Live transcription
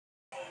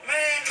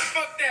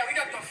fuck that. We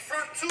got the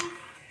front too.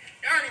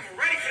 Y'all ain't even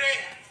ready for that.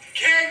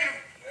 Can't get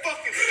a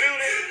fucking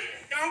building.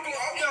 Y'all go,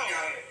 yo.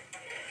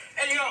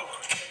 Hey, yo.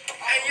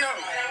 Hey, yo.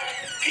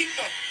 Keep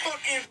the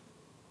fucking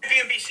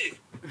B&B shit.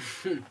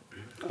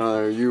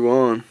 You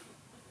on?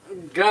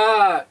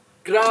 God.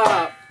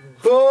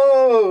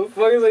 Boo!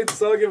 What is they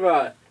talking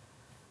about?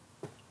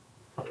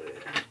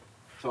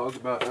 Talk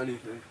about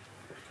anything.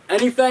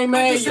 Anything,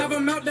 man. Hey,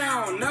 I'm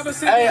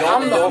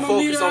don't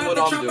focus on what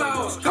I'm doing.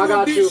 I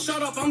got you.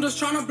 Shut up, I'm just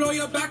trying to blow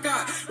your back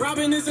out.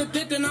 Robin is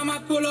addicted, I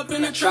might pull up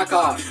in a track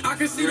off. I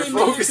can see You're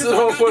focusing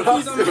on what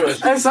I'm doing.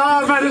 It's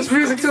all about this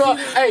music too.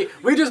 Hey,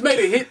 we just made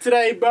a hit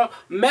today, bro.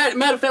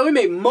 Matter of fact, we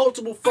made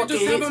multiple fucking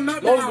hits,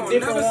 multiple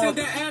different ones.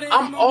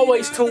 I'm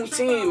always tuned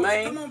in,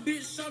 man.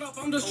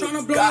 I'm just trying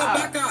to blow your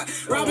back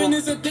out. Robin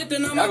is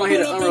addicted, I might Y'all gonna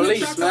hit pull an up in a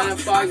unreleased, track man. off.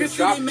 Before I even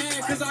drop it.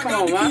 Come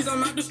on, man.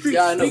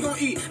 Yeah, I know. We gon'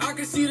 eat. I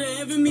can see the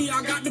envy me.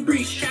 I got the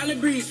breeze. Cali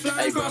breeze.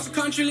 Flying across the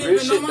country,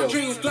 living all my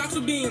dreams. Blocks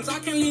of beans. I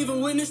can't leave a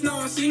witness. No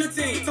one seen a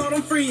thing. Told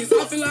them freeze.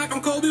 I feel like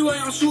I'm Kobe way.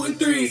 I'm shooting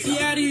threes. He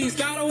had these.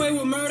 Got away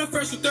with murder.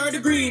 First to third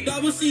degree.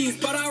 Double C's.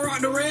 But I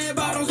rock the red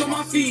bottoms on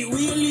my feet.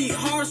 We elite.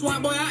 Horse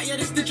white boy out. Yeah,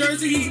 this the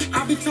Jersey heat.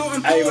 I be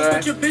toting poles,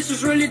 but your bitch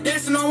is really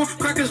dancing on one.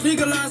 Crackers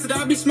legalized it.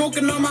 I be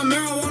smoking on my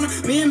marijuana.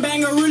 Me and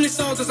Bang are really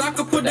soldiers. I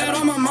could put that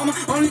on my mama.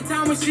 Only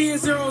time we seeing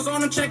zeros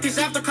on the check is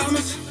after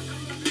comments.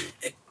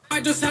 I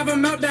just have a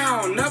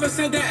meltdown. Never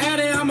said that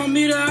addy, I'ma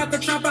meet her at the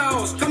trap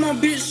house. Come on,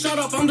 bitch, shut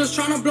up. I'm just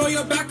trying to blow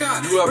your back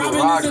out. You have a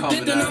rock coming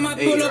addicted, I might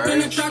pull up in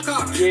the track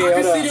out. Yeah, I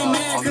can see them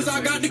mad, cause I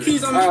got the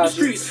keys, I'm in the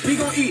streets. We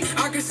gon' eat.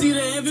 I can see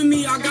the envy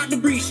me, I got the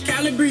breeze.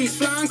 Cali breeze,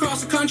 flying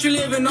across the country,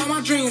 living all my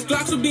dreams.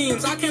 Blocks with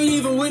beams, I can't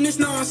leave a witness,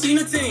 no one seen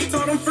a thing.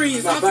 Told them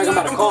freeze. I feel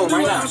like I'm Kobe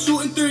right now. I'm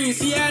shooting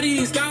threes. He had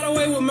these, got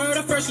away with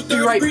murder, first to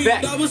third degree.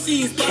 Double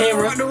C's, but I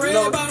rock the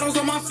red bottles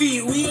on my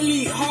feet. We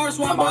elite, horse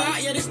white boy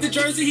out, yeah, this the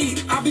Jersey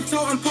heat. I be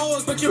toting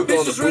poles, but your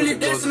bitch really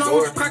dancing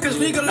on crackers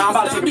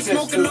legalized. I be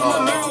smoking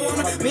on my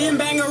marijuana. Me and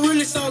Bang are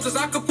really soldiers.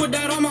 I could put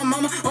that on my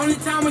mama. Only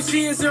time we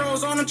seeing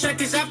zeros on the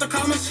check is after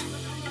commas.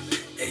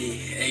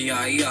 Hey,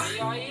 yeah.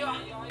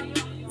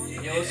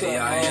 What's up?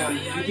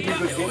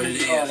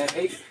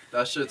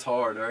 That shit's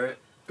hard, alright?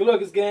 Good luck,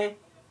 this game.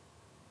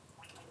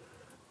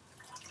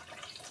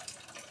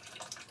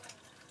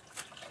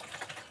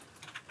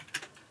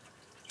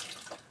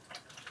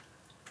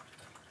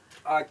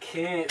 I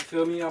can't,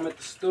 feel me? I'm at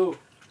the stool.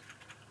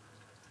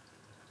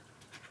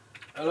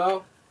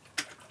 Hello?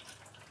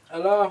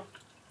 Hello?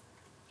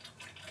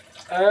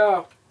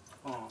 Hello?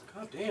 Oh,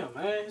 goddamn,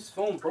 man. His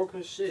phone broke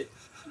and shit.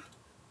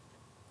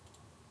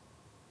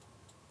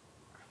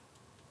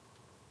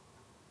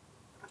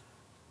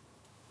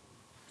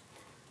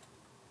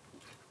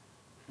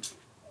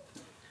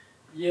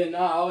 Yeah,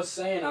 nah, I was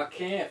saying I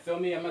can't, feel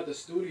me? I'm at the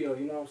studio,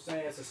 you know what I'm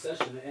saying? It's a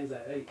session that ends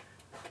at 8.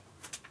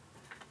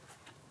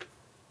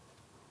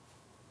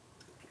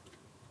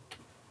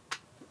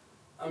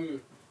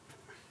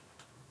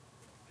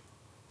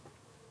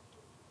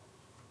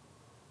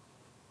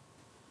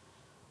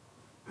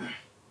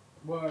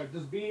 Well,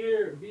 just be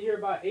here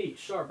by 8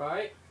 sharp,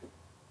 alright?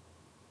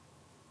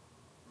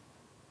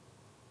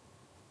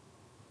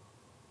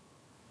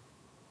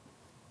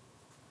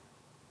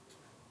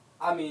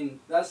 I mean,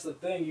 that's the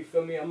thing, you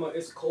feel me?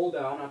 It's cold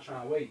out, I'm not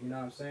trying to wait, you know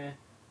what I'm saying?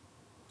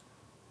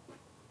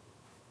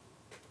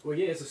 Well,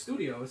 yeah, it's a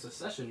studio, it's a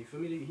session, you feel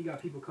me? He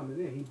got people coming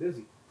in, he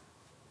busy.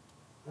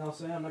 You know what I'm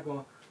saying? I'm not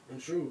gonna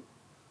intrude.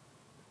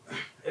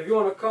 If you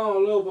wanna come a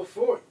little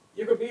before,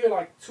 you could be here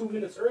like 2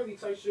 minutes early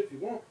type shit if you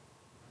want.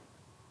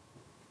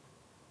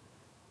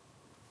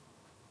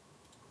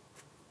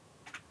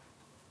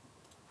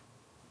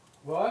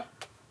 What?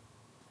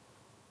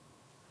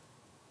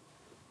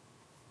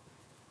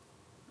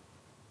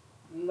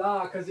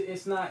 Nah, cause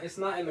it's not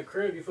in the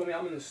crib, you feel me?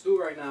 I'm in the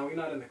stew right now, we're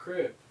not in the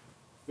crib.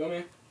 Feel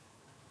me?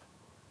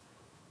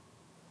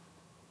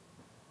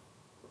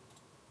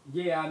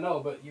 Yeah, I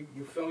know, but you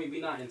feel me? We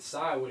not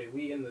inside with it.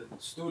 We in the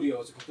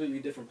studio. It's a completely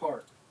different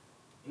part.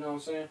 You know what I'm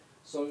saying?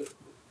 So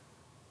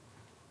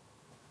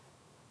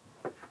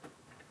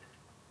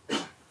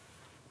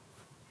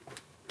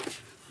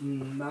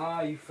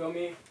nah, you feel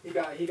me? He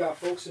got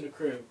folks in the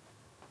crib.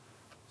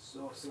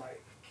 So it's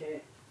like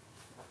can't.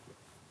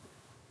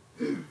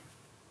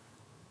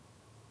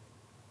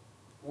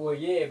 Well,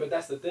 yeah, but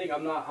that's the thing.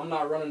 I'm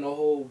not running the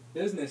whole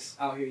business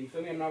out here. You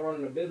feel me? I'm not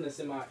running a business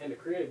in the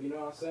crib. You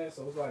know what I'm saying?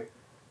 So it's like.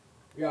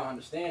 You gotta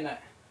understand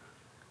that.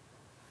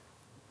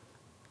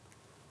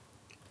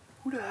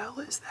 Who the hell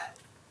is that?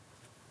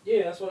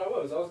 Yeah, that's what I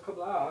was. I was a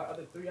couple of hours. I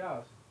did 3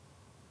 hours.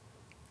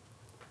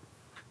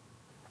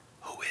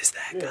 Who is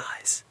that,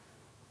 guys?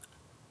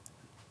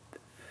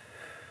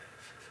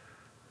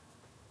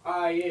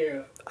 Alright,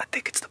 yeah. I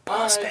think it's the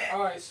boss man.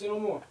 Alright, say no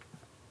more.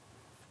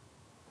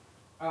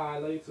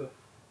 Alright, love you too.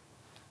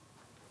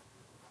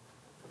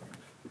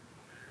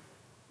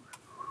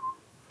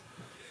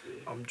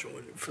 I'm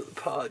joining for the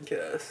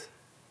podcast.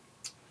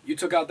 You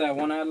took out that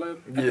one ad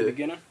lib at the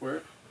beginning?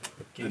 Where?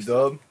 The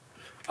dub?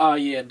 Oh,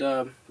 yeah,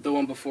 dub. The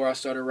one before I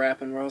started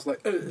rapping where I was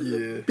like, yeah.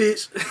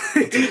 bitch.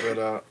 I took that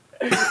out.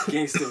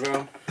 Gangster,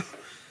 bro.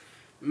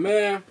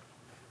 Man.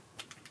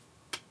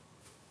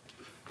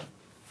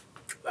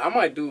 I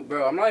might do,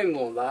 bro. I'm not even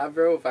gonna lie,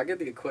 bro. If I get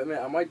the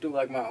equipment, I might do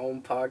like my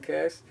own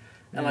podcast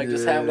and like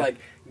just have like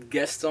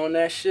guests on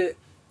that shit.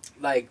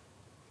 Like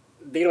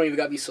they don't even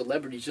gotta be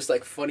celebrities, just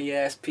like funny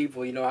ass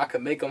people. You know, I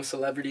could make them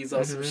celebrities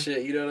on some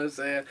shit. You know what I'm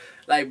saying?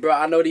 Like, bro,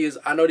 I know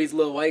these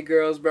little white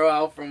girls, bro,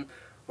 out from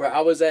where I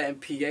was at in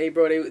PA,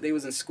 bro. They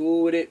was in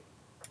school with it.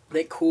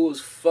 They cool as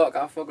fuck.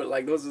 I fuck with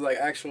like those is like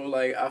actual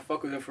like I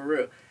fuck with them for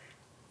real.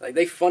 Like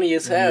they funny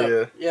as hell.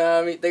 Yeah. You know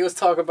what I mean? They was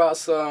talking about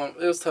some.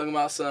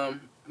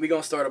 We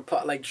gonna start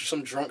like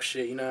some drunk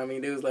shit, you know what I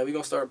mean? They was like, we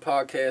gonna start a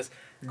podcast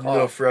called...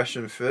 You know Fresh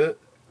and Fit?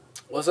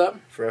 What's up?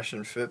 Fresh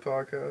and Fit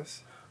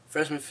podcast?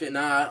 Fresh and Fit?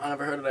 Nah, I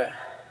never heard of that.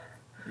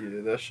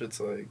 Yeah, that shit's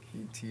like,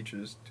 he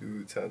teaches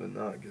dudes how to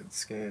not get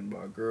scammed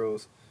by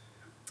girls.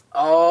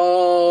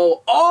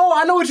 Oh,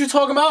 I know what you're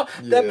talking about.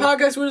 Yeah. That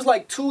podcast where there's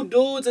like 2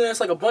 dudes and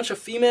it's like a bunch of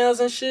females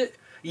and shit.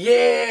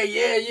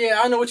 Yeah.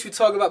 I know what you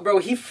talking about, bro.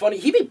 He funny.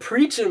 He be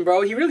preaching,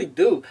 bro. He really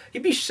do. He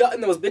be shutting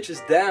those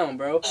bitches down,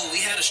 bro. Oh, we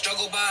had a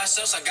struggle by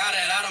ourselves. I got it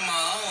out of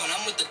my own.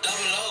 I'm with the double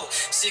O.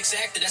 6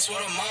 actor, that's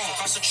what I'm on.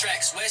 Cross the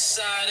tracks, west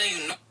side, and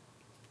you know.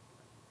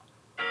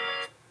 Turn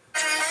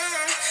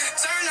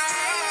on.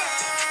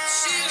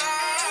 Shit on.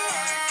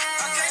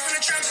 I came from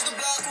the trenches, the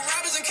block with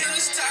robbers and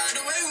killers. Tired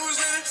the way we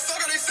was living. Fuck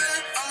how they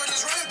feeling. I'ma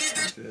just run up these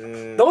ditches.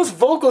 Those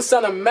vocals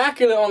sound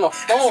immaculate on the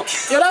phone.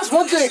 Yeah, that's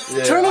one thing.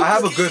 Yeah, I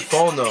have a good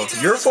phone though.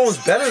 Your phone's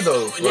better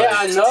though. Like. Yeah,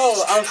 I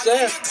know. I'm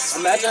saying,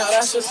 imagine how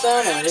that shit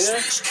sound on here.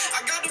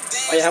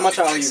 Oh yeah, how much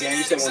are you, gang?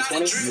 You said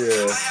 120?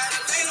 Yeah.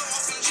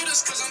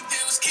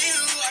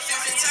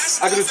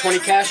 I could do 20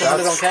 cash,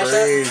 100 on cash. That's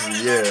crazy.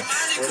 Yeah.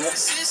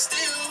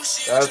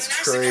 That's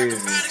crazy.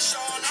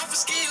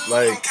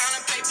 Like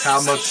how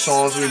much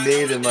songs we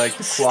made and like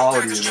the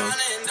quality of them.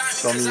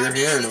 So I mean, you're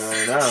hearing it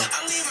right now.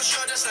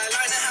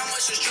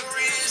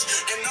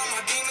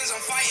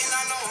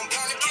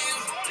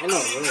 I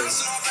know, really.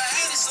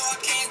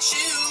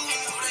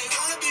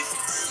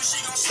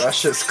 That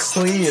shit's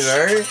clean,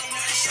 right?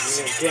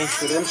 Yeah,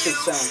 gangster, them shit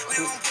sound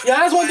cool. Yeah,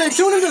 that's one thing.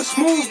 Tune into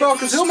Smooth, bro,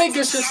 because he'll make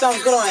this shit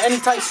sound good on any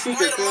type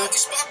speaker, bro.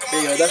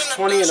 There you go, that's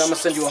 20, and I'm gonna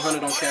send you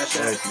 100 on Cash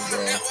App. Thank you,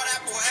 bro.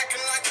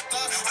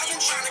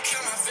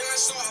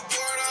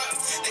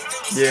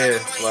 Yeah,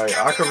 like,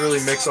 I could really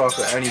mix off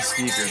of any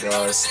speaker,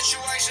 guys.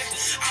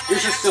 You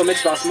should still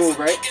mix off Smooth,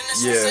 right?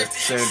 Yeah,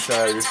 same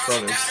tag, it's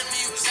funny.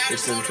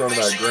 It's in front of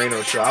that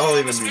Grano shit. I don't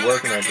even be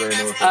working at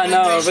Grano. I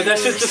know, but that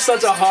shit's just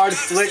such a hard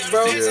flick,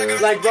 bro. Yeah.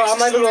 Like, bro, I'm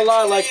not even gonna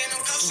lie, like,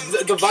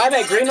 the vibe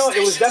at Grano,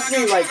 it was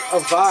definitely, like,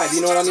 a vibe,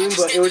 you know what I mean?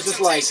 But it was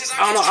just, like,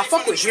 I don't know, I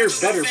fuck with here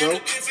better, bro.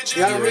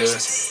 You know what I mean?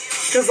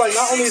 Because, like,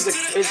 not only is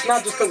it's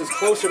not just because it's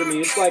closer to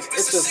me, it's, like,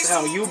 it's just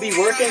how you be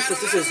working,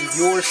 since this is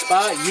your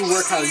spot, you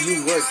work how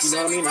you work, you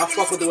know what I mean? I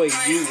fuck with the way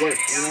you work,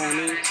 you know what I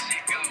mean?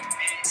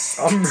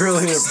 I'm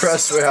really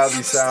impressed with how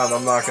these sound,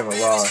 I'm not gonna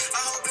lie.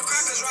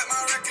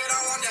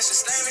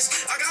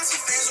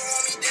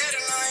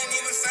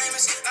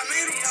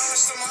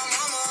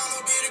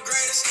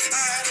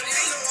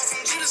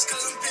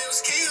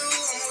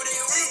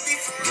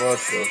 What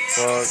the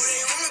fuck?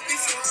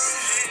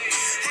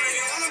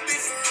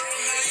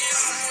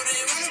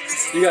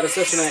 You got a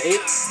session at 8?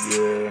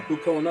 Yeah. Who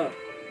pulling up?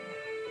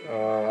 I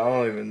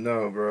don't even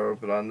know, bro,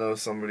 but I know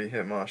somebody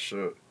hit my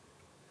shit.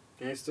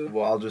 Gangsta?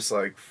 Well, I'll just,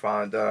 like,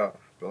 find out.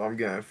 But I'm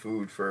getting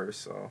food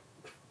first, so.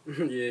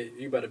 Yeah,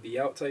 you about to be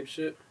out type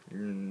shit?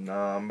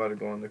 Nah, I'm about to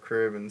go in the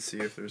crib and see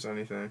if there's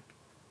anything.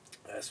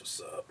 That's what's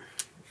up.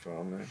 You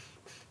feel me?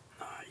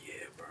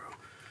 Yeah, bro.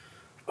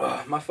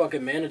 My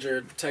fucking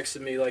manager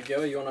texted me like,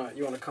 yo, you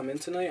wanna come in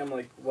tonight? I'm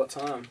like, what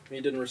time?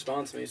 He didn't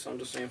respond to me, so I'm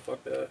just saying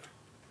fuck that.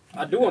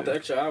 I do want the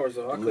extra hours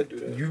though. I could do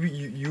that.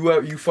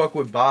 You fuck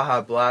with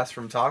Baja Blast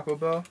from Taco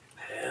Bell?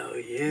 Hell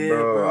yeah,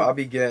 bro. I'll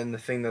be getting the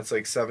thing that's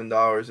like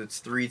 $7. It's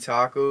 3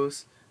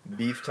 tacos,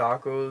 beef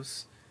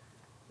tacos,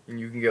 and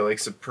you can get like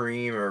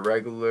Supreme or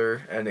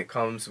regular, and it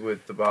comes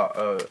with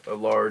a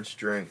large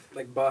drink.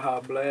 Like Baja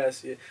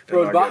Blast, yeah.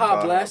 Bro,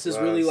 Baja Blast is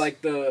really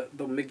like the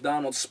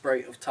McDonald's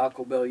Sprite of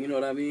Taco Bell. You know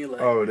what I mean?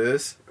 Like, oh, it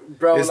is.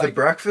 Bro, is like, the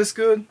breakfast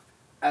good?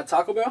 At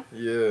Taco Bell?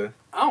 Yeah.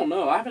 I don't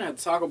know. I haven't had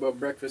Taco Bell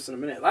breakfast in a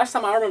minute. Last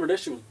time I remember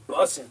this shit was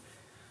bussin'.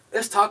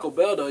 It's Taco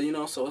Bell though, you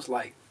know, so it's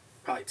like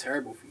probably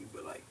terrible for you,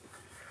 but like,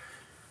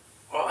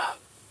 God.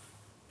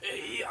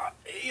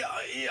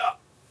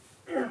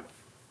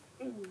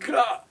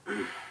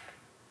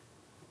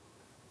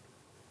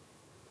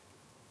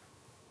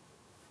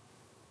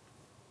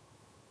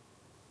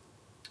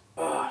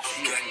 Oh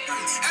shit.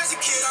 As a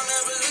kid, I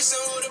never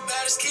listened with the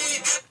baddest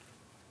kid.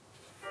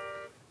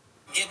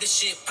 Get this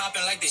shit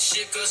poppin' like this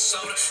shit good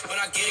soda, but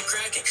I get it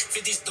crackin'.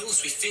 50s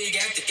deuce, we fig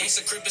active.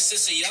 Gangsta cripper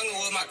since a younger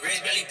with my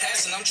grades barely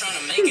passing. I'm trying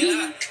to make it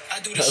out. I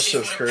do this shit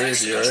with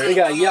crazy, right? They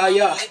got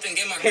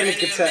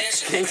Panic Attack,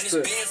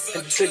 Gangsta,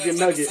 and Chicken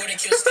Nugget.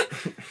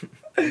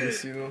 Let me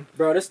see them.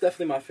 Bro, that's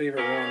definitely my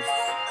favorite one.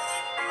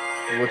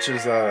 Which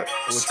is that?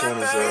 Which one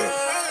is that?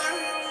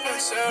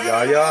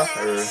 Yaya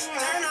or?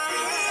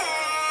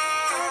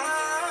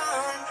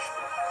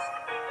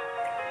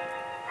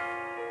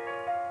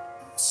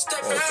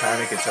 Oh,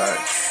 panic attack.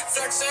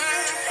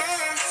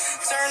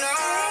 Turn up.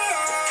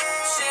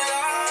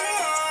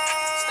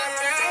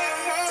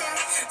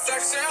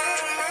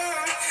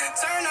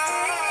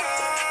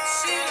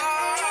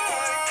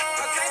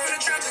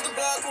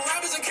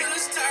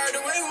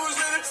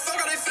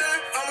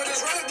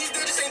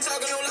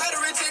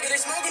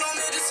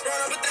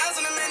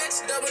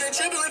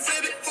 Triple and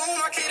flip it, who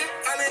am I kidding?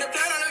 I made a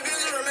plan on a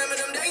vision, remember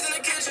them days in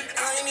the kitchen.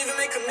 I ain't even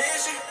make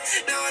commission,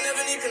 now I never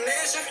need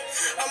permission.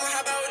 I'ma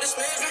hop out with the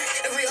smithing,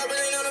 if we up it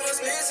ain't none of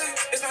us missing.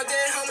 It's my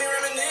dead homie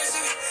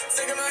reminiscing,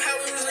 thinking about how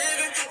we was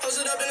living.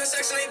 Posted up in a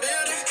Section 8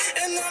 building,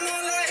 and I'm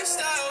on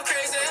lifestyle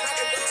crazy. I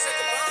can blow sick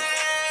of bomb,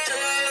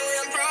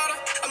 I'm proud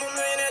of. I'm a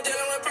millionaire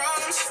dealing with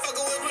problems.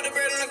 Fuck a whip, put the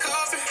bread in the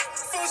coffin.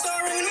 Phone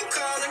star ringing, I'm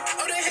calling.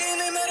 Oh, they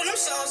hating, they mad and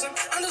I'm salting.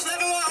 I'm just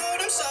laughing while all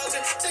them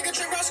salting. Take a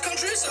trip across the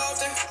country, it's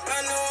often.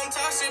 I know I'm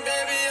toxic,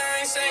 baby,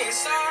 I ain't saying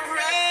sorry.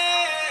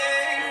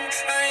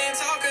 I ain't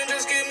talking,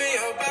 just give me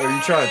a body. Are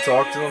you trying to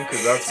talk to them?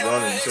 Because that's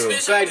running too.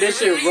 It's like this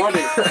shit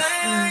running.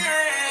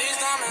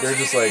 They're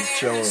just like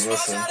chilling,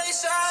 listening.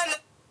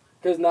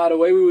 Because the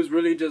way we was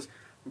really just,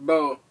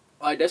 bro,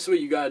 like that's what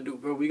you gotta do,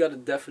 bro. We gotta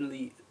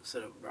definitely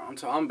set up, bro.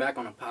 I'm back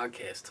on a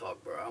podcast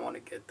talk, bro. I want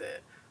to get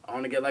that. I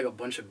want to get like a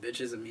bunch of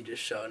bitches and me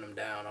just shutting them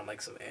down on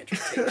like some Andrew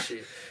Tate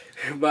shit.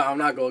 But I'm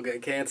not gonna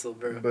get canceled,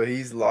 bro. But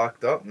he's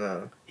locked up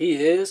now. He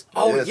is?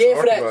 Oh, yeah,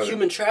 for that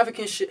human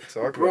trafficking shit.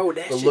 Bro,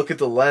 that shit. But look at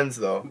the lens,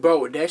 though.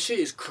 Bro, that shit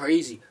is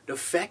crazy. The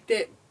fact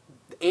that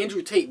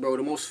Andrew Tate, bro,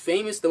 the most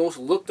famous, the most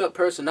looked up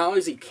person, not only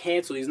is he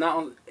canceled, he's not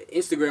on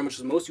Instagram, which is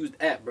the most used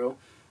app, bro.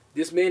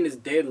 This man is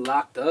dead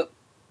locked up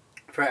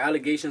for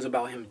allegations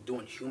about him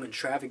doing human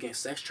trafficking,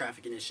 sex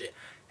trafficking and shit.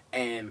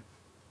 And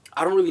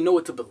I don't really know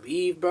what to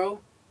believe, bro.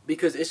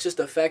 Because it's just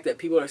the fact that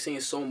people are saying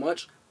so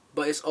much,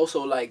 but it's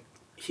also like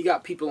he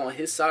got people on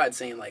his side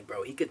saying like,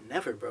 bro, he could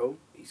never, bro.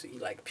 He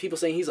like people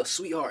saying he's a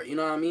sweetheart, you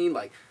know what I mean?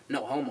 Like,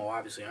 no homo,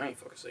 obviously, I ain't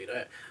fucking say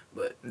that.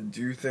 But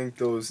do you think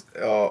those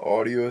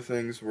audio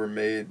things were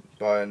made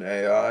by an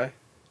AI,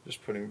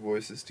 just putting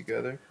voices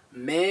together?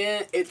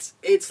 Man, it's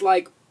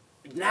like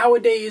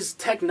nowadays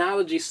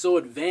technology's so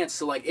advanced,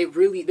 so like it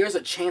really, there's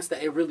a chance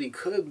that it really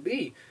could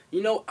be.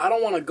 You know, I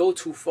don't want to go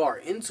too far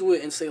into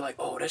it and say like,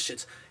 oh, that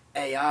shit's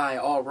AI,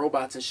 all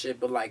robots and shit,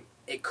 but like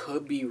it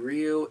could be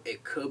real,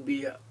 it could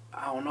be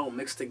I don't know,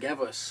 mixed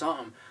together or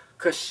something.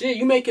 Cause shit,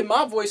 you making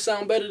my voice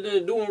sound better than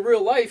it do in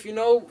real life, you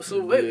know. So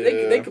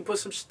they could put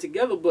some shit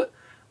together, but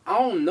I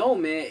don't know,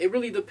 man. It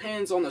really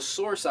depends on the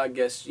source, I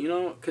guess, you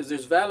know. Cause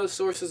there's valid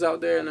sources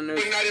out there and then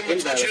there's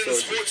invalid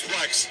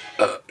sources.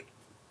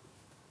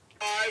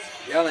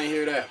 Y'all ain't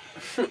hear that.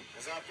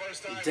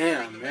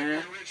 Damn,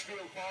 man.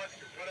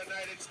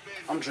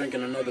 I'm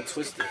drinking another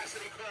Twisted.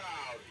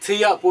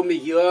 Tee up with me,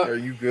 yeah. Are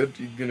you good?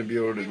 You gonna be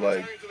able to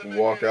like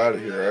walk out of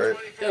here, right?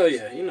 Hell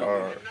yeah, you know.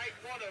 Alright.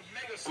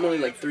 I'm only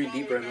like 3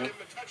 deep right now.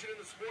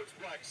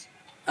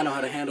 I know how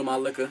to handle my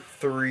liquor.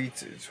 3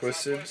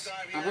 Twisteds.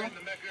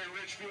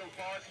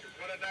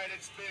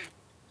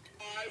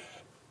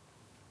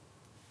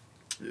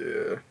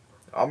 Yeah.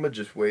 I'ma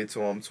just wait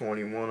till I'm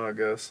 21, I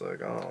guess.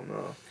 Like, I don't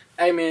know.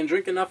 Hey man,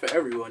 drinking not for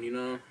everyone, you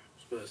know.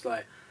 But it's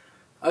like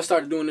I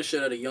started doing this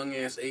shit at a young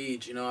ass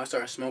age, you know. I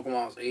started smoking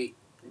when I was 8.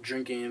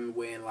 Drinking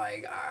when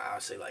like I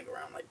say like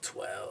around like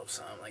 12,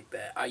 something like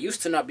that. I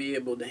used to not be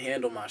able to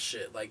handle my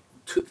shit. Like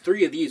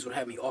 3 of these would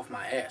have me off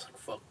my ass, like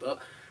fucked up.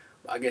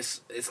 But I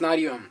guess it's not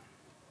even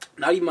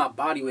my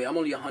body weight. I'm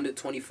only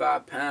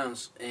 125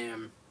 pounds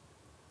and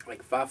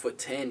like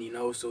 5'10", you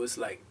know. So it's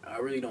like I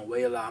really don't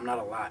weigh a lot. I'm not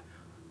a lot,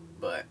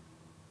 but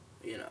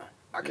you know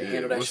I can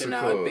handle that shit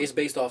now. It's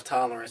based off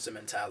tolerance and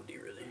mentality,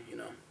 really, you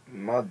know.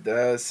 My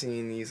dad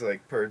seen these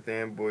like Perth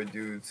Amboy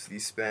dudes,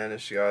 these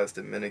Spanish guys,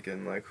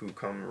 Dominican, like who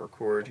come and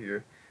record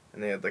here,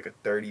 and they had like a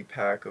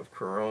 30-pack of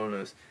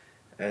Coronas,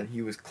 and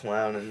he was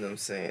clowning them,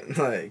 saying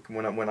like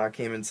when I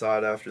came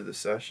inside after the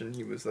session,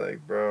 he was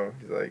like, bro,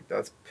 he's like,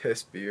 that's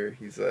piss beer.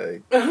 He's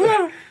like,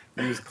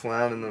 he was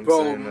clowning them,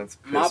 bro, saying that's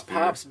piss my beer.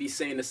 pops be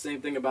saying the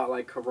same thing about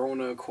like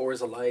Corona, Coors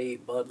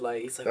Light, Bud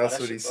Light. He's like, that's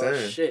what he's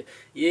saying. Shit,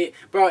 yeah,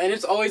 bro, and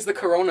it's always the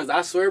Coronas.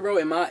 I swear, bro,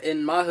 in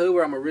my hood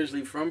where I'm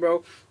originally from,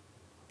 bro.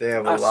 They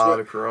have a lot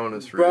of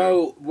Coronas for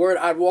you. Bro,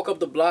 I'd walk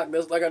up the block.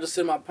 That's like I just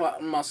said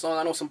in my song.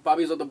 I know some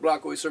poppies up the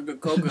block always serve good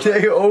coke.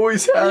 They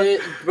always have. Yeah,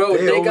 bro,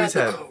 they always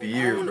got have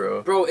beer,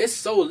 bro. Bro, it's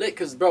so lit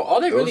because, bro,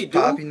 all they really do.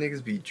 Those poppy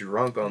niggas be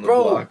drunk on the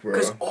block, bro.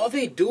 Because all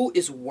they do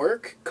is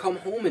work, come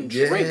home, and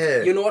drink.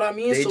 You know what I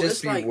mean? They so just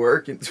it's be like,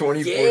 working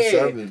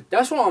 24/7. Yeah,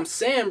 that's what I'm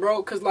saying,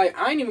 bro. Because, like,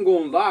 I ain't even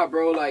going to lie,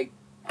 bro. Like,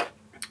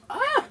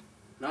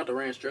 not the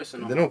ranch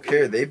dressing. They don't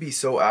care. They be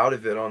so out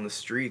of it on the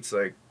streets,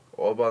 like,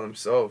 all by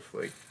themselves.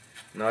 Like,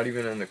 not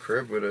even in the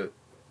crib with it.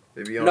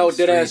 They be on the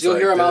streets. Deadass. You'll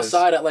like hear them this.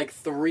 outside at like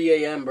 3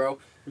 a.m., bro.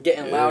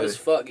 Getting loud as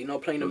fuck, you know,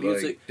 playing the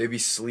music. Like, they be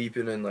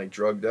sleeping and like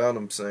drugged out,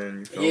 I'm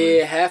saying. You feel me? me?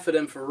 Half of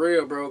them for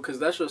real, bro. Because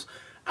that's just,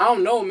 I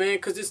don't know, man.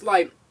 Because it's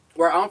like,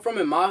 where I'm from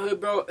in my hood,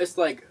 bro, it's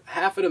like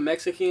half of the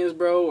Mexicans,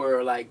 bro,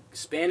 or like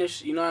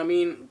Spanish, you know what I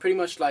mean? Pretty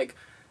much like,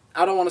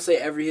 I don't want to say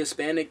every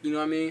Hispanic, you know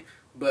what I mean?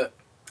 But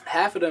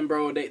half of them,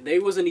 bro, they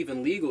wasn't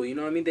even legal. You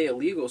know what I mean? They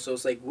illegal. So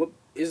it's like, what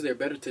is there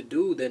better to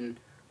do than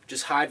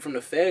just hide from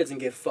the feds and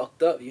get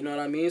fucked up? You know what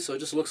I mean? So it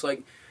just looks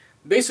like,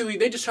 basically,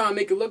 they just trying to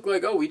make it look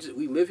like, oh, we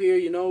live here,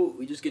 you know,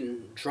 we just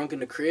getting drunk in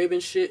the crib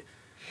and shit.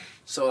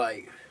 So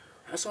like,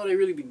 that's all they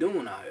really be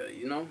doing out here,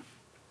 you know.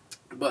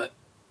 But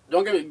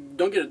don't get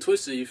it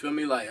twisted. You feel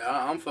me? Like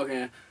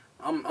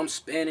I'm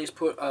Spanish,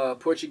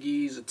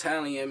 Portuguese,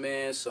 Italian,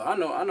 man. So I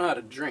know how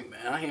to drink,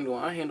 man. I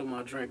handle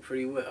my drink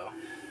pretty well.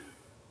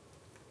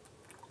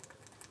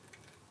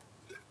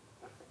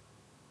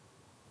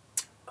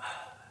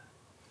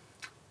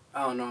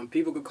 I don't know.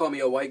 People could call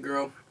me a white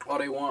girl all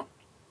they want,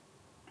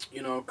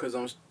 you know, because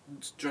I'm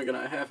drinking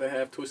a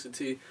half twisted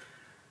tea.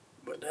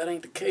 But that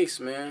ain't the case,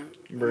 man.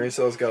 Brain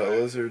cells got a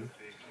lizard.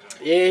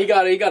 Yeah, he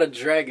got a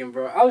dragon,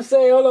 bro. I was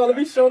saying, hold on, let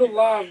me show the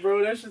live,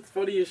 bro. That shit's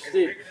funny as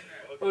shit.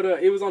 Hold on,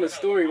 it was on the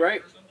story,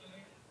 right?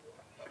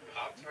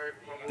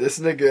 This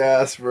nigga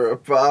asked for a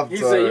Pop-Tart. He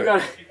said you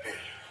got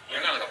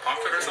like a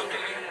Pop-Tart or something?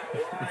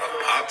 A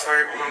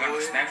Pop-Tart, my boy? Oh,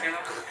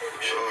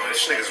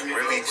 this nigga's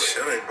really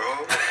chilling,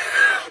 bro.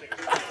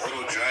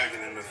 Little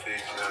dragon in the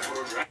face,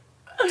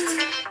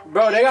 man.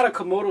 Bro, they got a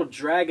Komodo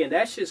dragon.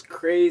 That shit's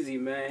crazy,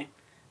 man.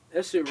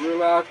 That shit real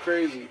loud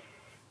crazy.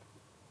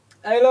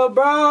 Hey, little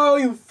bro,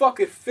 you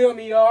fucking feel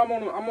me, y'all?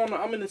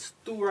 I'm in the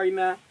stew right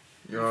now.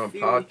 You're on a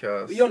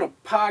podcast. We on a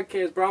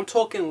podcast, bro. I'm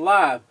talking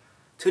live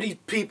to these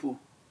people,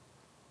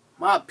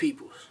 my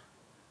peoples.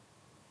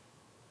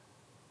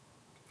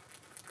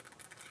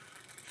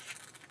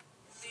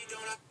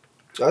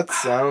 That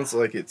sounds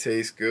like it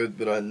tastes good,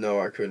 but I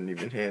know I couldn't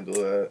even handle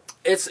that.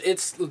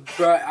 It's,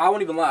 bro. I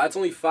won't even lie. It's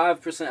only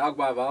 5% alcohol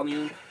by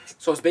volume,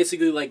 so it's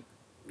basically like,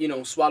 you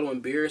know,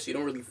 swallowing beer, so you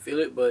don't really feel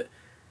it, but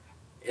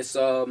it's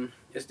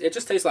it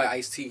just tastes like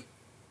iced tea,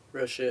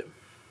 real shit.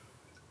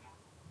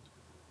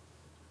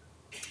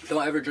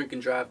 Don't ever drink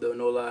and drive though,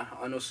 no lie.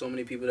 I know so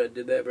many people that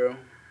did that, bro.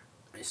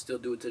 They still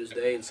do it to this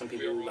day, and some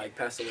people like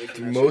pass away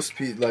from that Most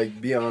people, like,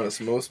 be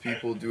honest, most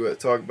people do it.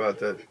 Talk about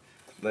that,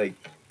 like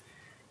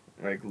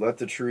let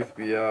the truth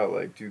be out.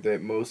 Like, do they?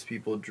 Most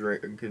people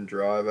drink and can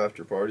drive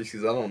after parties?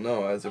 Because I don't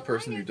know. As a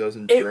person who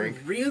doesn't drink,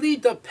 it really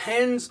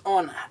depends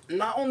on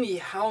not only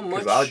how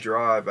much. Because I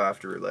drive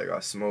after like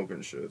I smoke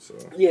and shit. So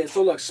yeah.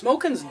 So look,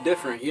 smoking's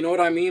different. You know what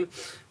I mean?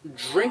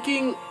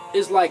 Drinking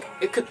is like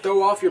it could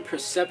throw off your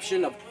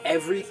perception of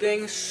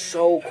everything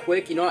so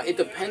quick. You know, it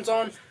depends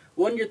on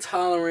one, your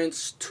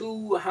tolerance,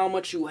 two, how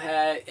much you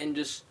had, and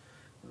just,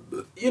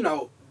 you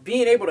know,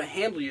 being able to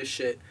handle your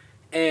shit.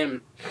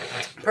 And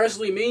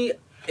personally, me,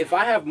 if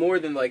I have more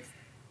than like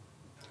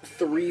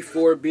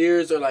 3-4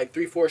 beers or like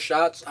 3-4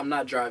 shots, I'm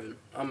not driving.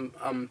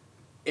 I'm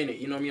in it.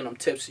 You know what I mean? I'm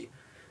tipsy.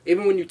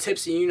 Even when you're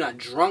tipsy and you're not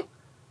drunk,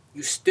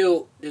 you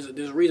still there's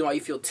a reason why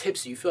you feel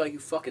tipsy. You feel like you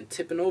fucking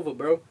tipping over,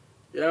 bro.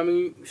 You know what I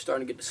mean? You're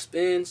starting to get the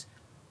spins.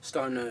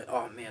 Starting to,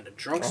 oh man, the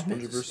drunk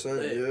spins.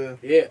 100%, yeah.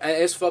 Yeah, and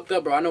it's fucked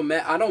up, bro. I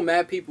know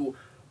mad people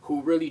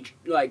who really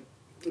like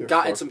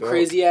got in some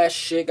crazy ass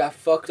shit, got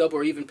fucked up,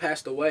 or even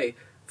passed away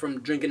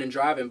from drinking and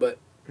driving. But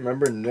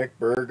remember Nick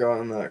Berg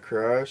got in that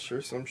crash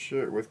or some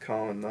shit with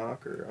Colin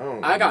Knocker?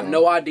 I got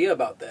no idea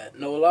about that.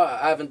 No lie,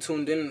 I haven't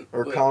tuned in.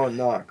 Or Colin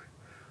Knock.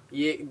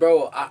 Yeah,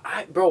 bro.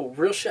 Bro,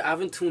 real shit. I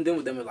haven't tuned in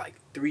with them in like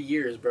 3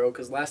 years, bro.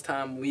 Because last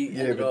time we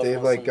but they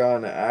like got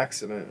in an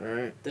accident,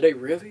 right? Did they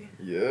really?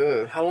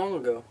 Yeah. How long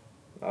ago?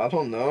 I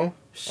don't know.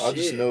 Shit. I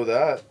just know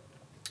that.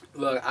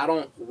 Look, I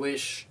don't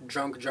wish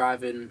drunk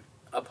driving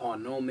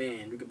upon no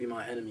man. You could be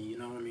my enemy. You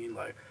know what I mean?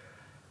 Like,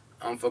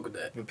 I don't fuck with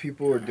that. But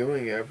people are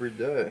doing it every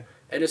day.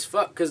 And it's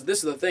fuck, because this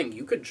is the thing.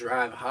 You could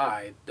drive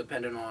high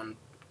depending on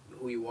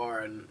who you are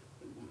and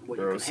what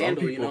you can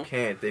handle, you know? Some people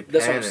can't. They panic.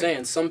 That's what I'm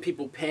saying. Some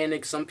people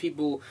panic. Some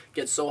people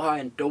get so high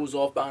and doze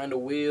off behind the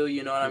wheel,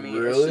 you know what I mean?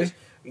 Really? It's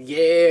just,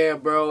 yeah,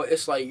 bro.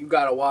 It's like you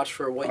got to watch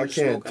for what you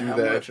smoke. I can't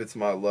do that if it's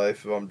my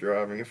life, if I'm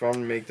driving. If I'm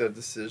going to make that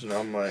decision,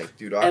 I'm like,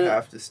 dude, I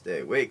have to stay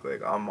awake.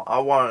 Like, I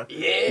want to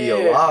be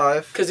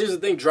alive. Because here's the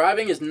thing.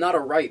 Driving is not a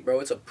right, bro.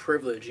 It's a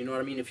privilege, you know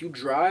what I mean? If you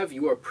drive,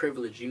 you are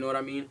privileged, you know what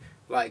I mean?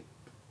 Like,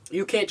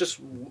 you can't just,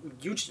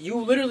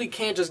 you literally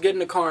can't just get in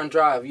the car and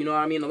drive, you know what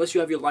I mean? Unless you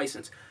have your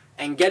license.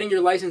 And getting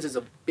your license is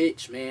a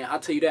bitch, man. I'll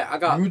tell you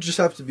that. You just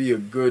have to be a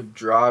good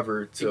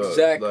driver to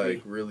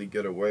like really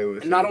get away with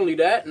it. And not only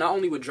that, not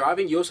only with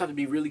driving, you also have to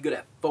be really good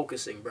at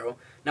focusing, bro.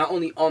 Not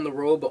only on the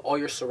road, but all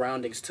your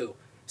surroundings too.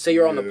 Say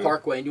you're on the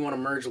parkway and you want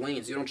to merge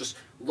lanes. You don't just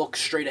look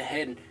straight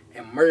ahead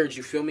and merge,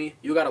 you feel me?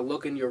 You got to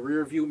look in your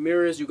rear view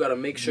mirrors. You got to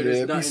make sure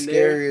there's nothing there. It'd be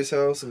scary as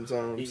hell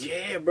sometimes.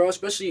 Yeah, bro.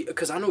 Especially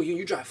because I know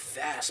you drive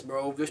fast,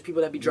 bro. There's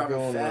people that be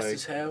driving fast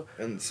as hell.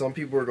 And some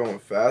people are going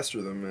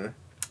faster than me.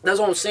 That's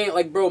what I'm saying.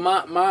 Like, bro,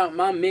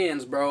 my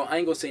man's, bro, I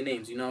ain't gonna say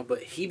names, you know,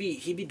 but he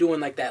be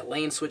doing like that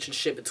lane switching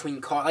shit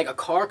between cars. Like a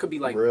car could be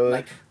like,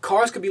 like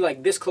cars could be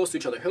like this close to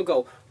each other. He'll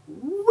go,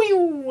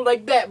 whew,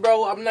 like that,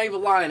 bro. I'm not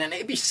even lying, and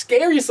it'd be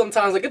scary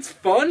sometimes. Like, it's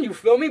fun, you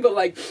feel me? But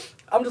like,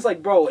 I'm just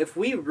like, bro, if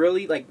we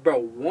really like, bro,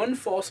 one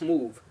false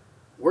move,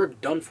 we're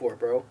done for,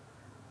 bro.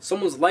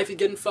 Someone's life is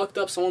getting fucked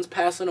up. Someone's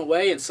passing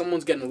away, and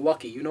someone's getting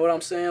lucky. You know what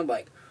I'm saying?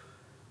 Like,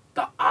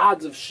 the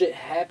odds of shit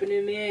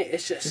happening, man,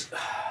 it's just,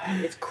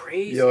 it's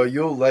crazy. Yo,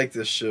 you'll like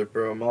this shit,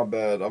 bro. My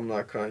bad. I'm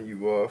not cutting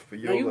you off, but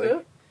No, you like,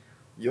 good?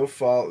 you'll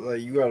follow.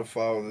 Like, you gotta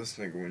follow this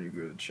nigga when you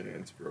get a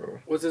chance, bro.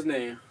 What's his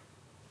name?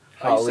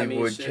 Oh, you sent me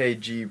Hollywood his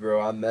shit. KG,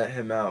 bro. I met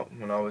him out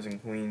when I was in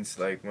Queens,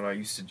 like when I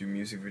used to do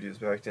music videos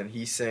back then.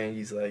 He's saying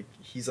he's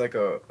like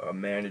a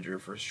manager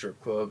for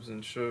strip clubs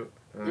and shit.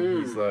 And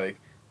he's like,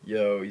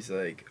 yo, he's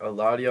like, a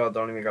lot of y'all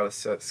don't even got a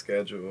set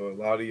schedule. A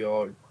lot of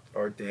y'all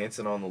are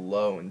dancing on the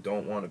low and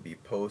don't want to be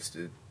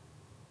posted,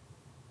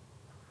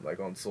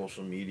 like on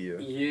social media.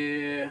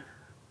 Yeah,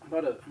 I'm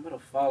about to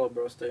follow,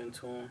 bro. Stay in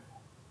tune.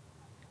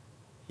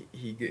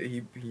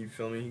 He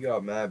feel me? He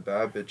got mad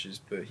bad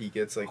bitches, but he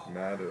gets like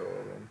mad at all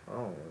of them. I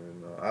don't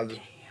really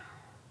know.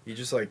 He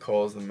just like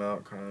calls them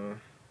out, kind of.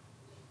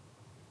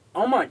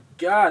 Oh my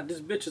god,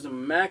 this bitch is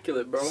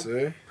immaculate, bro.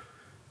 See?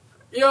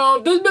 Yo,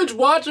 if this bitch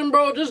watching,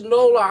 bro, just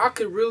know, like, I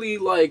could really,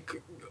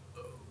 like,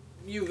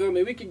 you feel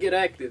me? We could get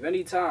active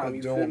anytime,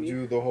 you feel Don't me?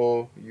 do the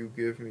whole "you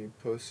give me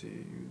pussy,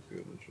 you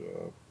get a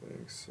job"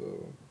 thing.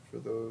 So for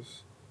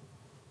those,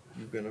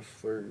 you're gonna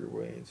flirt your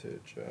way into a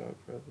job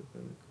rather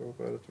than go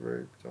about it the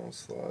right. Don't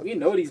slide. You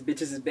know these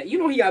bitches is bad. You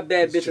know he got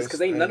bad It's bitches just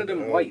because ain't none of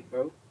end them up white,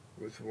 bro.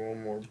 With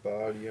one more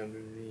body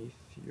underneath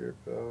your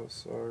belt.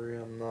 Sorry,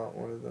 I'm not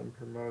one of them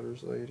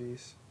promoters,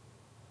 ladies.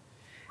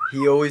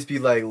 He always be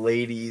like,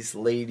 ladies,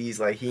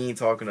 like he ain't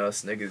talking to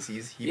us niggas.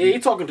 He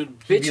talking to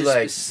bitches be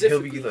like,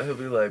 specifically. He'll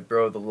be like,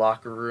 bro, the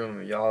locker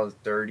room, y'all is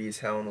dirty as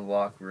hell in the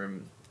locker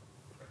room.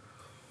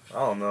 I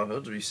don't know. He'll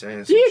just be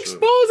saying some He shit.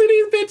 exposing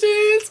these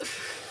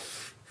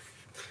bitches.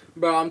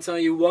 Bro, I'm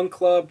telling you, one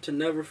club to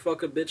never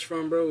fuck a bitch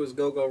from, bro, is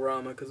Go Go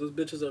Rama, because those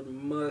bitches are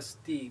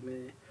musty,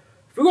 man.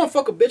 If we're gonna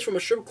fuck a bitch from a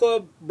strip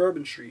club,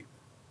 Bourbon Street,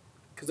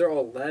 because they're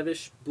all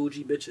lavish,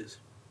 bougie bitches.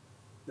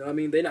 You know what I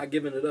mean? They not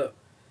giving it up,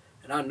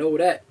 and I know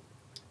that.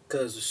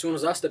 Because as soon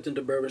as I stepped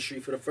into Bourbon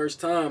Street for the first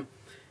time,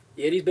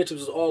 yeah, these bitches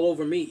was all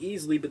over me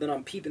easily, but then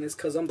I'm peeping this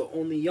because I'm the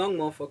only young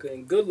motherfucker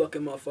and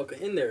good-looking motherfucker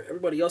in there.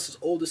 Everybody else is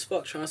old as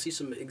fuck trying to see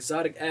some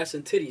exotic ass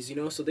and titties, you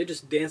know? So they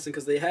just dancing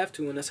because they have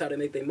to, and that's how they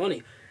make their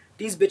money.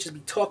 These bitches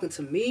be talking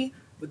to me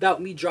without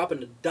me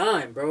dropping a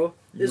dime, bro.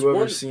 You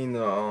ever seen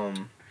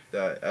the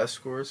that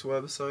escorts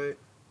website?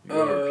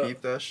 You ever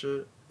peep that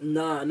shit?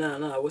 Nah.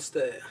 What's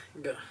that?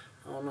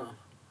 I don't know.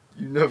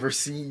 You never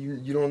see?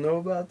 You don't know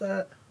about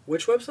that?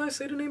 Which website?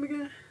 Say the name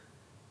again.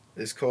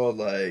 It's called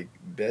like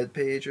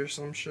Bedpage or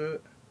some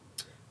shit.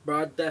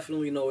 Bro, I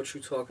definitely know what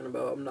you're talking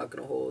about. I'm not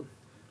gonna hold.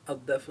 I'll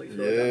definitely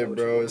feel like I Yeah, know what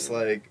bro. you're It's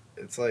talking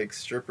like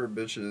stripper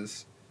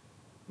bitches.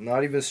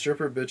 Not even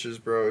stripper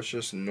bitches, bro. It's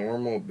just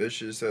normal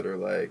bitches that are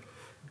like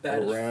Bad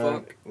around,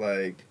 as fuck.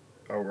 like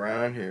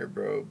around here,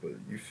 bro. But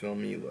you feel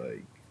me,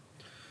 like,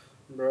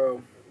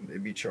 Bro. they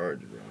be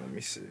charging, bro. Let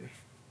me see.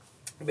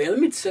 Man, let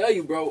me tell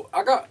you, bro.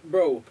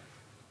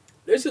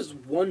 There's this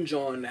one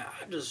John that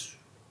I just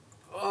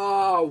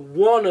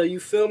wanna, you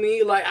feel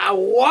me? Like, I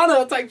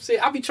wanna type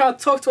shit. I be trying to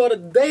talk to her the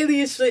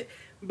daily and shit.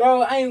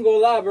 Bro, I ain't gonna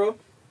lie, bro.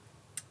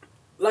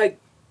 Like,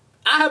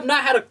 I have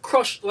not had a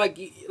crush, like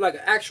an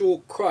actual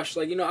crush.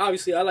 Like, you know,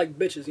 obviously I like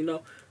bitches, you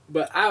know.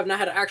 But I have not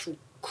had an actual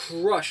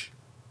crush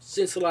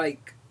since,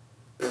 like,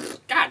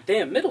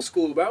 goddamn, middle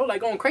school, bro.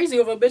 Like, going crazy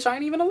over a bitch I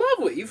ain't even in love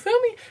with. You feel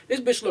me? This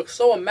bitch looks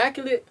so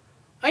immaculate.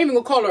 I ain't even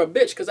gonna call her a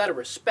bitch because out of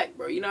respect,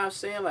 bro. You know what I'm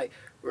saying? Like,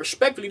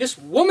 respectfully, this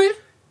woman,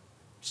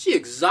 she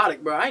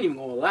exotic, bro. I ain't even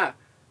gonna lie.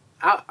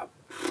 I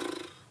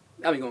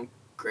be going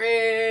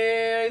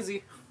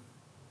crazy.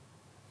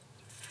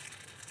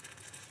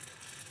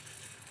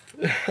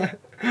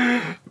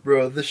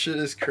 Bro, this shit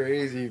is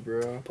crazy,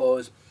 bro.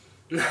 Pause.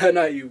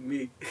 Not you,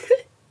 me.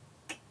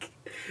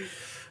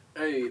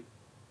 Hey,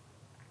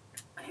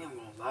 I ain't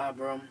gonna lie,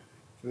 bro.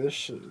 This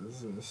shit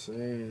is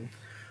insane.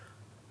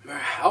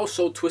 I was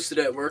so twisted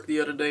at work the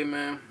other day,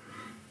 man.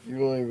 You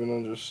don't even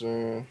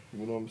understand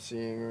what I'm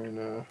seeing right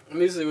now. Let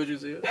me see what you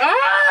see.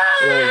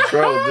 Like,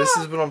 bro, this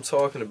is what I'm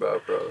talking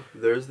about, bro.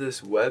 There's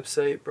this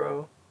website,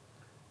 bro,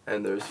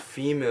 and there's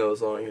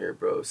females on here,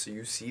 bro. So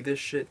you see this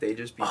shit, they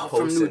just be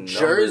posting from New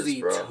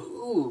Jersey, numbers, bro.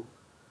 too.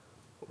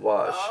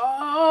 Watch.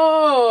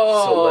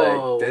 Oh.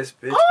 So, like, this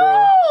bitch, bro,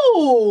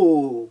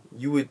 Oh.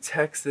 you would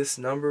text this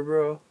number,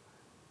 bro.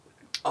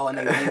 Oh, and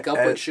they link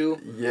up with you?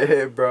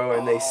 Yeah, bro,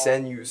 and they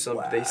send you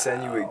wow. They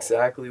send you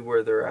exactly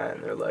where they're at,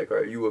 and they're like,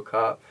 "Are you a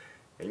cop?"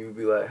 And you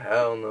be like,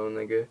 "Hell no,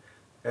 nigga."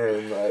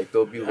 And like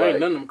they'll be I like, ain't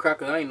none of them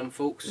crackers. I ain't them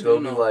folks. they'll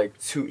be like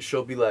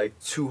she'll be like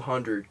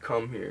 200,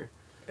 come here,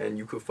 and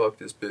you could fuck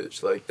this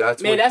bitch. Like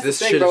that's Man, what that's this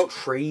the thing, shit bro. is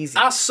crazy.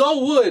 I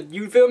so would.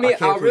 You feel me? I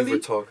can't believe really, we're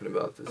talking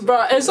about this,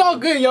 bro. It's all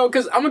good, yo.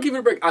 Cause I'm gonna keep it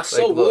a break. I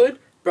so look. would,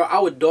 bro. I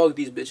would dog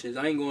these bitches.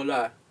 I ain't gonna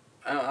lie.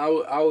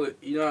 I would.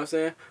 You know what I'm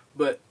saying?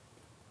 But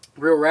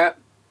real rap,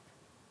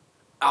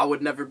 I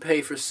would never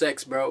pay for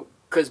sex, bro.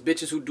 Cause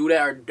bitches who do that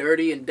are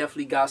dirty and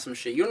definitely got some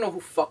shit. You don't know who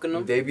fucking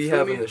them. They be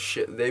having the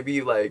shit. They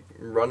be like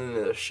running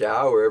in the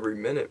shower every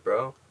minute,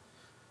 bro.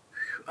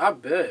 I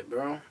bet,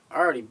 bro. I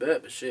already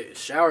bet, but shit,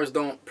 showers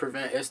don't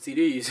prevent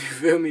STDs. You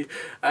feel me?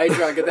 I ain't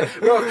trying to get that.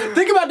 Bro,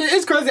 think about this.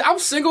 It's crazy. I'm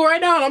single right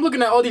now, and I'm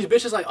looking at all these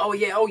bitches like, oh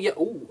yeah, oh yeah,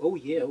 oh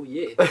yeah, oh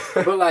yeah.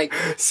 But like,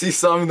 see,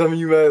 some of them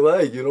you might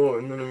like. You know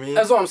what I mean?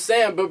 That's what I'm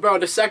saying. But bro,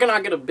 the second I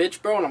get a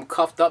bitch, bro, and I'm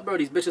cuffed up, bro,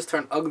 these bitches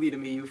turn ugly to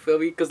me. You feel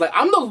me? Cause like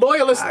I'm the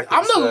loyalist.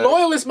 I'm the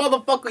loyalist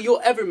motherfucker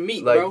you'll ever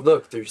meet, like, bro. Like,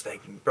 look, there's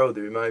like, bro,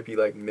 there might be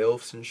like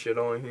MILFs and shit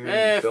on here.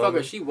 Man, fuck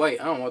her. She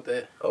white. I don't want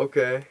that.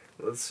 Okay,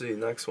 let's see.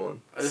 Next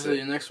one. Let's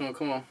see. Next one.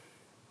 Come on.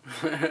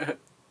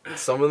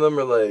 Some of them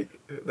are like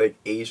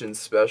Asian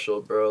special,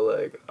 bro.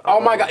 Like,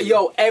 oh my god,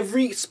 yo!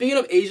 Speaking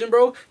of Asian,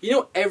 bro, you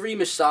know every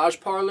massage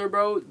parlor,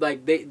 bro,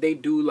 like they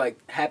do like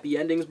happy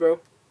endings, bro.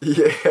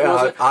 Yeah, you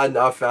know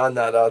I found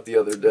that out the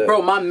other day.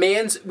 Bro, my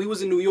man's, we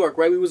was in New York,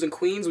 right? We was in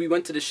Queens. We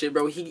went to this shit,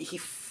 bro. He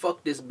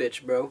fucked this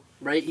bitch, bro.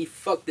 Right? He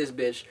fucked this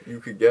bitch.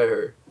 You could get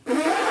her.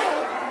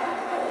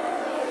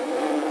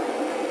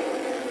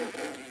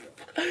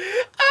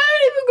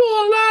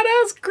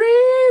 That's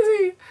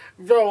crazy.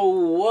 Bro,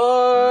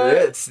 what?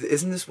 Yeah,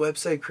 isn't this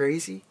website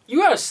crazy? You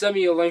gotta send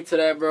me a link to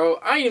that, bro.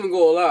 I ain't even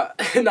gonna lie.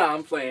 Nah,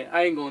 I'm playing.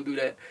 I ain't gonna do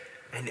that.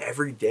 And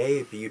every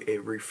day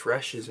it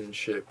refreshes and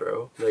shit,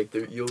 bro. Like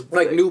you'll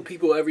like new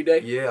people every day.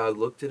 Yeah, I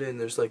looked at it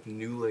and there's like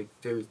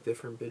there's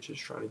different bitches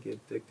trying to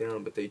get dick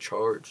down, but they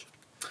charge.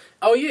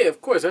 Oh yeah, of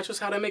course. That's just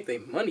how they make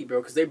their money,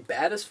 bro. Cause they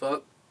bad as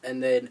fuck.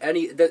 And then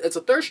it's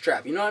a thirst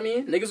trap. You know what I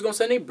mean? Niggas gonna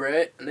send their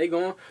bread and they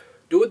gonna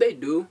do what they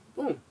do.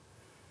 Boom.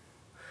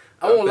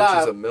 I won't lie.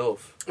 She's a MILF.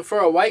 For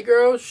a white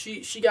girl,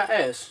 she got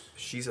ass.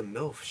 She's a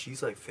MILF.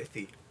 She's like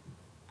 50.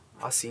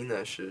 I seen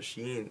that shit.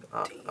 She ain't.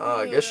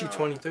 I guess she's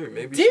 23.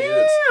 Maybe she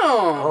is.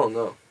 I don't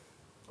know.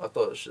 I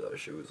thought she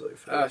was like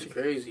 50. That's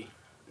crazy.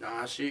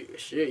 Nah, shit.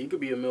 You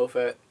could be a MILF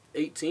at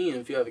 18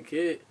 if you have a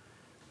kid.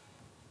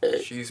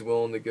 She's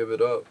willing to give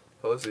it up.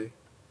 Pussy.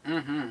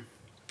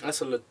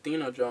 That's a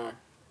Latino John.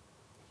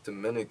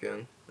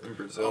 Dominican and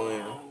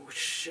Brazilian. Oh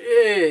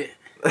shit.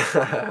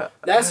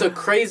 That's a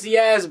crazy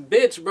ass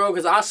bitch, bro.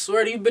 Cause I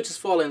swear these bitches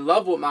fall in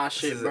love with my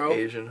shit, bro. This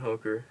is an Asian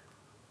hooker.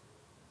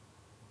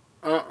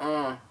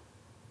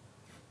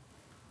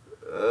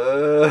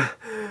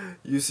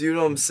 You see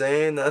what I'm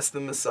saying? That's the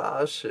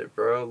massage shit,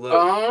 bro.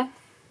 Look.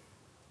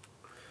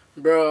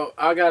 Bro,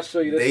 I gotta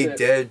show you this. They shit.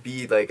 dead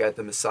be like at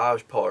the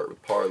massage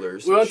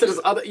parlors. We went to this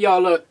other. Yo,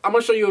 look, I'm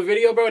gonna show you a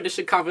video, bro. This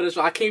shit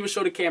confidential. I can't even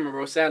show the camera,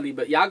 bro. Sadly,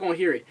 but y'all gonna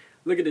hear it.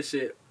 Look at this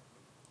shit.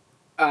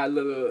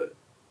 Look.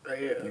 Right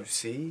here. You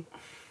see?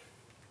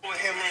 Who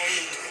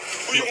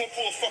you gonna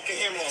pull a fucking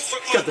hammer on?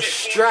 He got the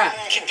strap.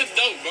 Keep the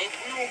dope, bro.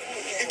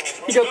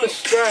 He got the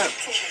strap.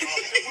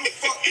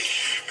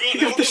 He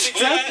got the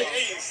strap.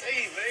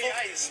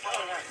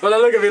 But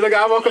look at me. Look,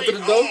 I walk up to the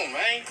door.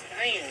 I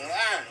ain't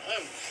lying.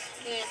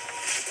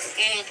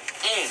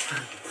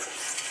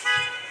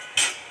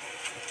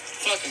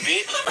 Fucking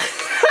bitch.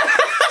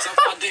 Suck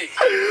my dick.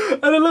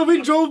 And then look,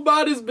 we drove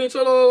by this bitch.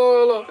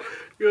 Hold on.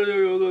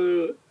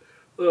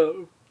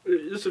 Yo.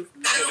 This is.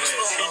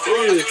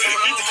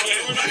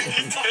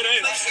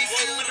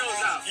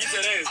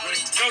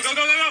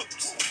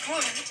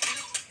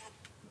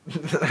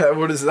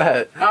 What is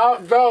that?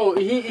 Bro,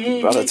 he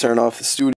about to turn off the studio.